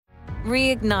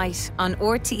Reignite on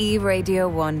RTE Radio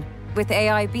 1. With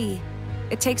AIB,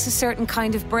 it takes a certain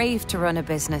kind of brave to run a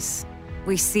business.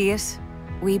 We see it,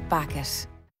 we back it.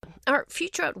 Our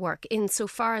future at work,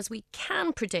 insofar as we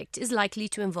can predict, is likely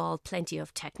to involve plenty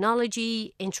of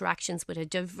technology, interactions with a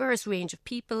diverse range of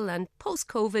people, and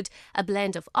post-COVID, a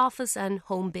blend of office and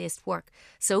home-based work.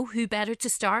 So who better to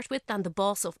start with than the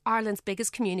boss of Ireland's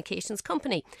biggest communications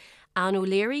company? Anne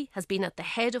O'Leary has been at the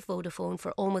head of Vodafone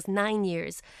for almost 9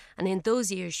 years, and in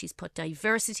those years she's put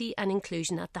diversity and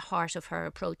inclusion at the heart of her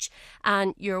approach.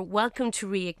 And you're welcome to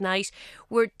Reignite.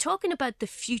 We're talking about the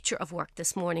future of work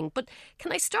this morning, but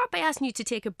can I start by asking you to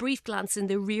take a brief glance in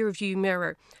the rear-view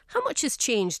mirror? How much has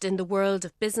changed in the world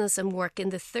of business and work in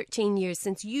the 13 years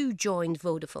since you joined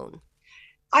Vodafone?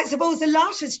 I suppose a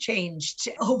lot has changed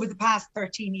over the past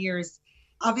 13 years.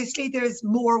 Obviously, there's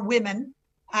more women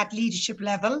at leadership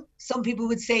level. Some people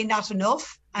would say not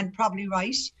enough, and probably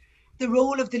right. The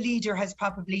role of the leader has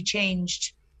probably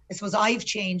changed. I suppose I've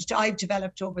changed. I've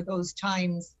developed over those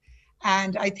times.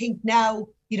 And I think now,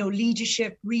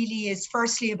 leadership really is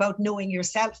firstly about knowing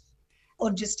yourself,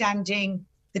 understanding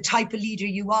the type of leader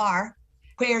you are,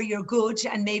 where you're good,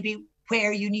 and maybe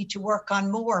where you need to work on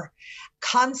more.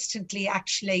 Constantly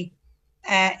actually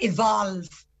evolve.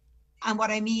 And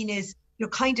what I mean is, you're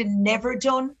kind of never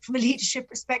done from a leadership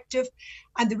perspective.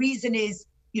 And the reason is,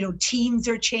 teams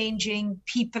are changing,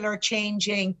 people are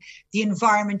changing, the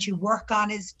environment you work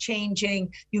on is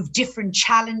changing, you have different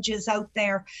challenges out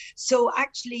there. So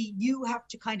actually you have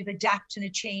to kind of adapt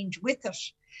and change with it.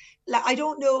 I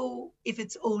don't know if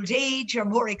it's old age or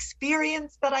more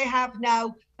experience that I have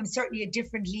now. I'm certainly a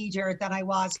different leader than I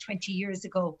was 20 years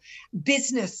ago.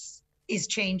 Business is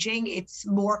changing, it's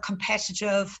more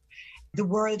competitive. The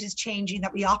world is changing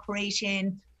that we operate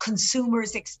in.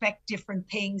 Consumers expect different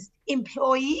things.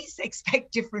 Employees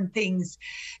expect different things.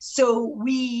 So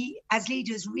we, as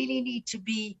leaders, really need to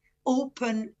be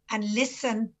open and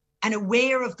listen and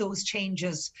aware of those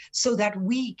changes so that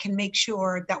we can make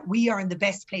sure that we are in the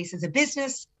best place as a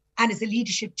business and as a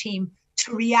leadership team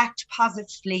to react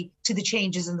positively to the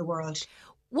changes in the world.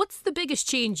 What's the biggest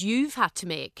change you've had to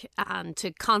make and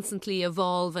to constantly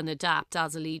evolve and adapt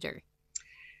as a leader?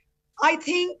 I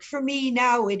think for me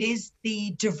now, it is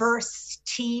the diverse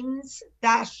teams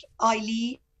that I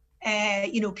lead,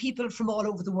 people from all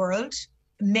over the world,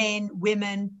 men,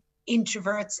 women,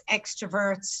 introverts,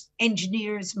 extroverts,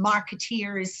 engineers,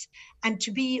 marketeers, and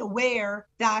to be aware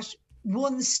that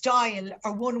one style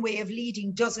or one way of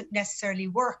leading doesn't necessarily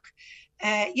work.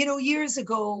 Years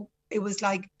ago, it was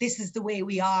like, this is the way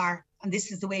we are. And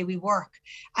this is the way we work.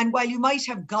 And while you might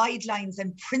have guidelines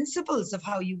and principles of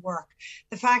how you work,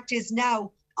 the fact is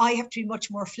now I have to be much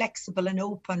more flexible and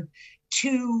open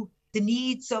to the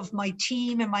needs of my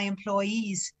team and my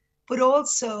employees, but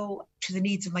also to the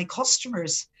needs of my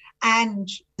customers and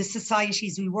the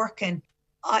societies we work in.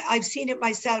 I've seen it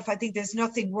myself. I think there's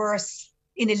nothing worse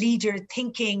in a leader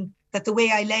thinking that the way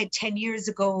I led 10 years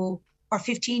ago or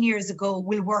 15 years ago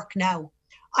will work now.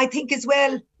 I think as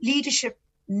well, leadership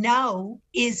now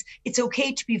is it's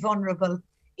okay to be vulnerable.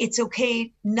 It's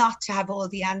okay not to have all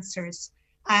the answers.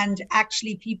 And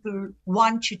actually people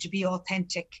want you to be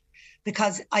authentic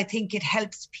because I think it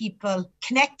helps people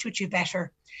connect with you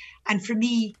better. And for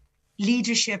me,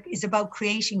 leadership is about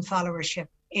creating followership.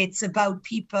 It's about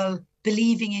people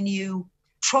believing in you,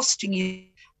 trusting you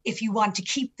if you want to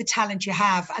keep the talent you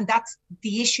have. And that's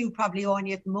the issue probably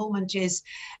on at the moment is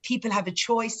people have a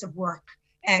choice of work.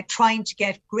 Trying to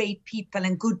get great people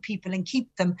and good people and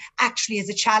keep them actually is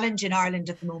a challenge in Ireland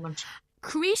at the moment.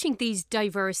 Creating these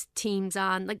diverse teams,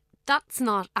 Anne, that's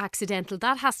not accidental.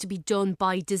 That has to be done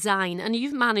by design. And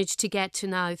you've managed to get to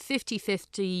now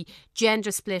 50-50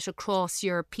 gender split across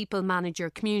your people manager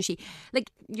community.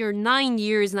 You're 9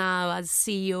 years now as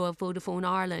CEO of Vodafone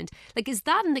Ireland. Is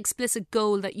that an explicit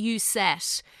goal that you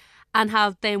set and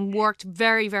have then worked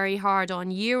very, very hard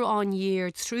on year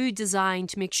through design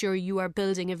to make sure you are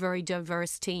building a very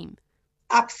diverse team?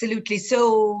 Absolutely.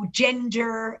 So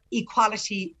gender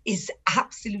equality is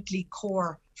absolutely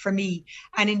core for me,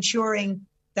 and ensuring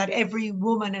that every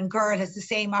woman and girl has the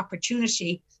same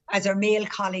opportunity as our male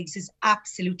colleagues is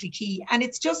absolutely key. And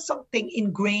it's just something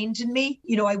ingrained in me.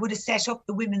 I would have set up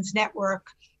the Women's Network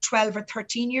 12 or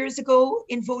 13 years ago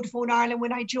in Vodafone Ireland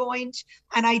when I joined.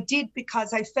 And I did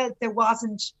because I felt there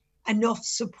wasn't enough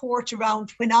support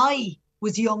around when I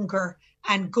was younger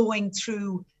and going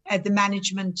through the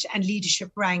management and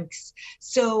leadership ranks.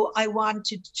 So I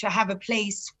wanted to have a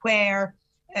place where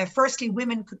firstly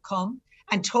women could come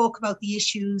and talk about the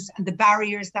issues and the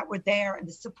barriers that were there and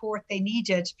the support they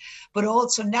needed, but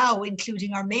also now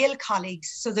including our male colleagues.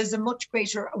 So there's a much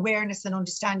greater awareness and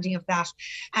understanding of that.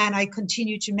 And I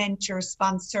continue to mentor,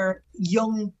 sponsor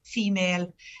young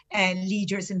female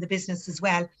leaders in the business as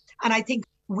well. And I think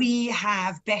we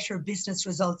have better business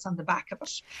results on the back of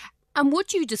it. And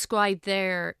what you described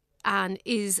there, Anne,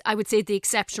 is, I would say, the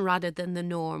exception rather than the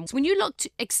norm. When you look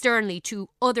externally to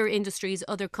other industries,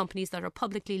 other companies that are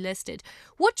publicly listed,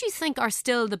 what do you think are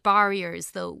still the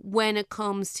barriers, though, when it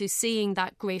comes to seeing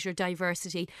that greater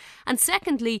diversity? And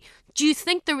secondly, do you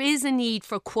think there is a need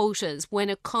for quotas when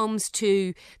it comes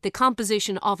to the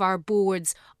composition of our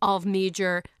boards of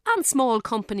major and small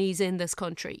companies in this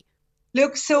country?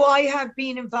 Look, so I have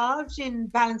been involved in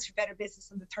Balance for Better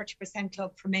Business and the 30%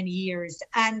 Club for many years,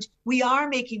 and we are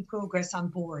making progress on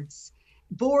boards.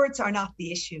 Boards are not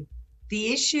the issue.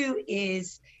 The issue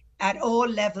is at all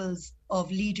levels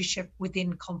of leadership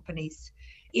within companies.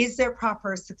 Is there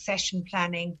proper succession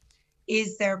planning?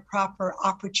 Is there proper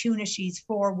opportunities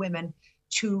for women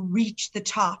to reach the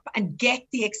top and get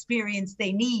the experience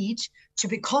they need to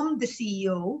become the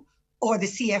CEO or the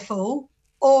CFO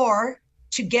or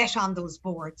to get on those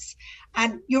boards?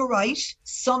 And you're right,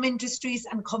 some industries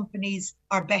and companies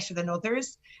are better than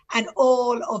others. And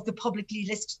all of the publicly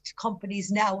listed companies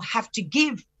now have to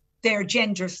give their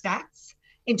gender stats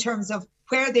in terms of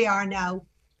where they are now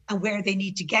and where they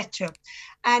need to get to.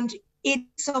 And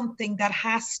it's something that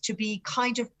has to be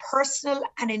kind of personal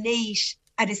and innate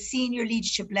at a senior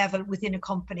leadership level within a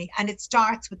company. And it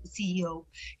starts with the CEO.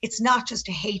 It's not just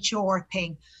a HR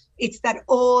thing. It's that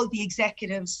all the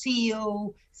executives,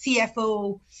 CEO,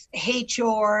 CFO,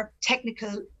 HR,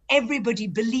 technical, everybody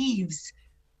believes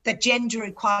that gender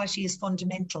equality is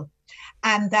fundamental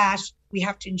and that we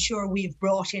have to ensure we've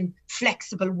brought in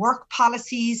flexible work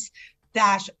policies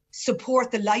that support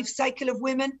the life cycle of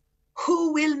women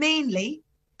who will mainly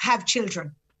have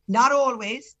children. Not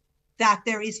always, that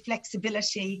there is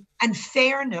flexibility and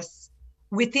fairness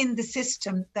within the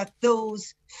system, that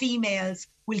those females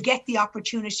will get the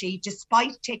opportunity,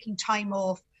 despite taking time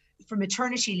off for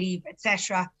maternity leave,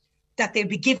 etc., that they'll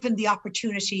be given the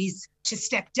opportunities to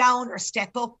step down or step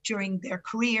up during their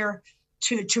career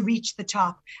to reach the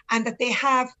top, and that they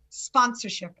have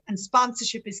sponsorship. And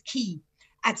sponsorship is key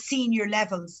at senior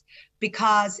levels,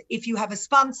 because if you have a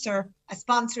sponsor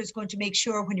is going to make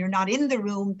sure when you're not in the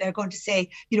room, they're going to say,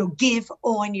 give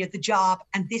Anya the job,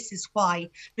 and this is why,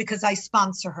 because I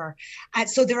sponsor her. And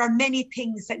so there are many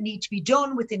things that need to be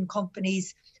done within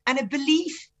companies, and a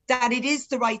belief that it is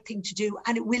the right thing to do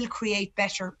and it will create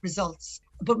better results.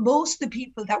 But most of the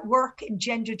people that work in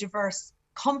gender diverse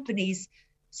companies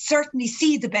certainly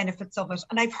see the benefits of it.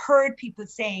 And I've heard people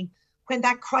saying, when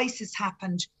that crisis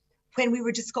happened, when we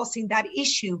were discussing that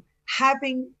issue,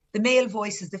 having the male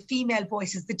voices, the female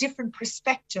voices, the different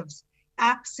perspectives,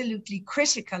 absolutely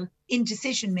critical in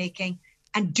decision making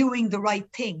and doing the right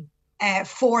thing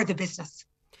for the business.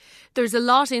 There's a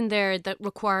lot in there that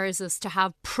requires us to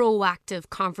have proactive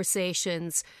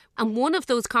conversations. And one of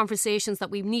those conversations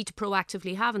that we need to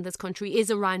proactively have in this country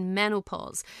is around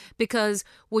menopause. Because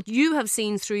what you have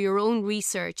seen through your own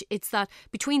research, it's that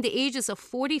between the ages of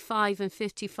 45 and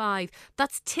 55,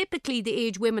 that's typically the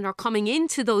age women are coming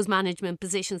into those management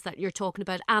positions that you're talking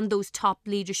about and those top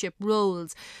leadership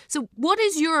roles. So what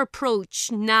is your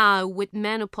approach now with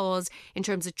menopause in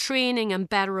terms of training and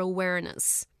better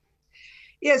awareness?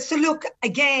 Yeah, so look,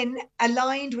 again,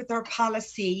 aligned with our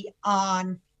policy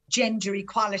on gender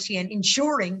equality and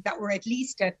ensuring that we're at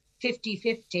least at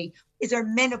 50-50 is our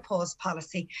menopause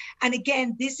policy. And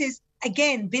again, this is,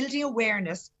 building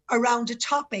awareness around a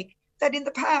topic that in the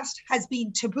past has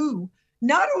been taboo,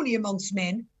 not only amongst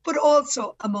men, but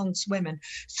also amongst women.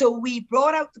 So we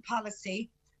brought out the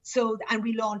policy, and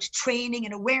we launched training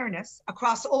and awareness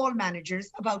across all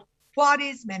managers about what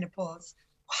is menopause,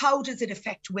 how does it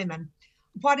affect women,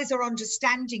 what is our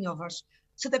understanding of it,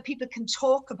 so that people can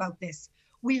talk about this.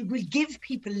 We will give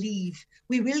people leave.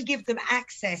 We will give them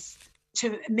access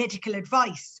to medical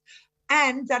advice.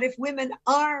 And that if women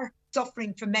are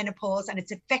suffering from menopause and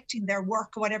it's affecting their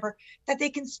work or whatever, that they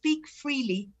can speak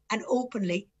freely and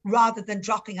openly rather than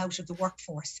dropping out of the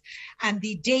workforce. And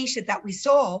the data that we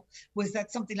saw was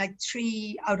that something like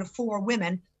 3 out of 4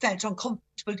 women felt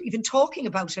uncomfortable even talking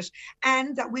about it,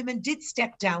 and that women did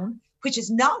step down, which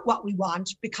is not what we want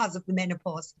because of the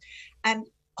menopause. And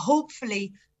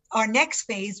hopefully our next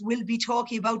phase will be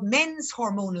talking about men's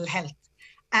hormonal health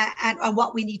and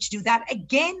what we need to do that,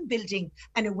 again, building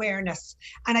an awareness.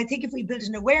 And I think if we build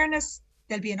an awareness,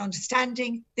 there'll be an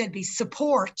understanding, there'll be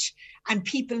support, and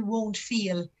people won't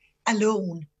feel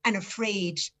alone and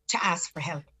afraid to ask for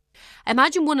help.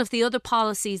 Imagine one of the other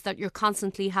policies that you're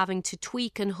constantly having to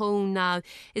tweak and hone now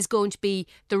is going to be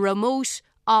the remote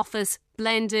office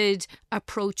blended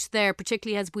approach there,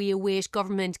 particularly as we await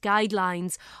government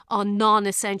guidelines on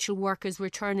non-essential workers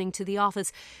returning to the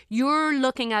office. You're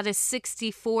looking at a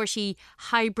 60-40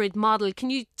 hybrid model.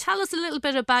 Can you tell us a little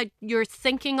bit about your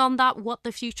thinking on that, what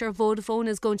the future of Vodafone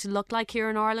is going to look like here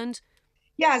in Ireland?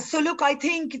 Yeah, so look, I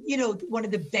think, one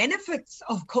of the benefits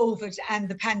of COVID and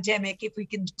the pandemic, if we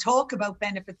can talk about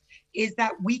benefits, is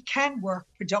that we can work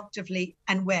productively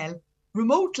and well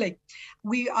remotely.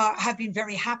 We have been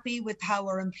very happy with how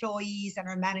our employees and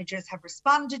our managers have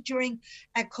responded during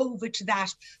COVID to that.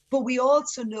 But we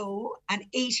also know, and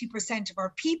 80% of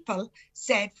our people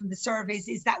said from the surveys,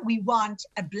 is that we want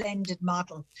a blended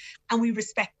model, and we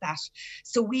respect that.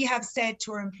 So we have said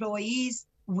to our employees,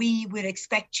 we would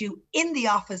expect you in the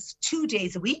office 2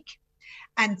 days a week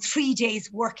and 3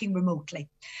 days working remotely.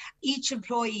 Each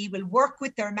employee will work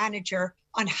with their manager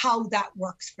on how that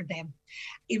works for them.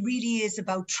 It really is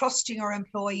about trusting our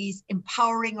employees,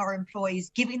 empowering our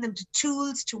employees, giving them the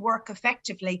tools to work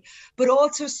effectively, but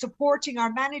also supporting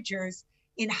our managers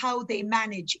in how they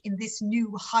manage in this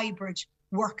new hybrid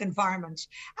work environment.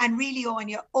 And really,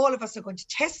 Anya, all of us are going to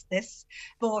test this,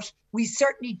 but we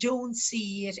certainly don't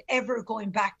see it ever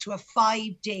going back to a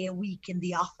 5-day a week in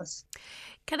the office.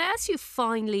 Can I ask you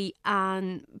finally,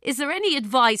 Anne, is there any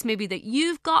advice maybe that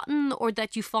you've gotten or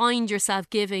that you find yourself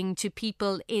giving to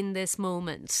people in this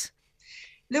moment?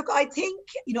 Look, I think,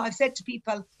 I've said to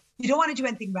people, you don't want to do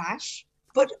anything rash.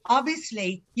 But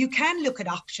obviously, you can look at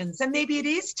options, and maybe it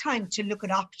is time to look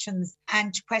at options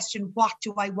and to question, what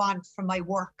do I want from my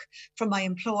work, from my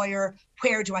employer?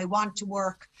 Where do I want to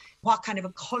work? What kind of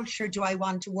a culture do I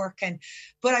want to work in?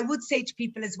 But I would say to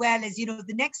people as well as,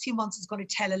 the next few months is going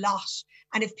to tell a lot.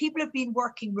 And if people have been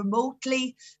working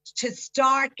remotely, to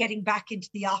start getting back into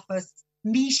the office,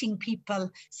 meeting people,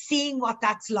 seeing what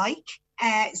that's like,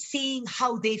 seeing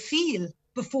how they feel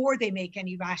before they make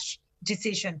any rash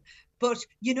decision. But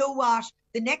you know what?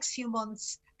 The next few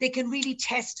months, they can really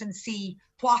test and see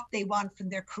what they want from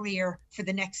their career for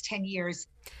the next 10 years.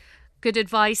 Good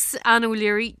advice. Anne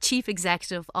O'Leary, Chief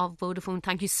Executive of Vodafone,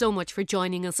 thank you so much for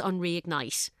joining us on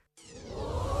Reignite.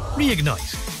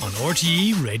 Reignite on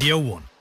RTE Radio 1.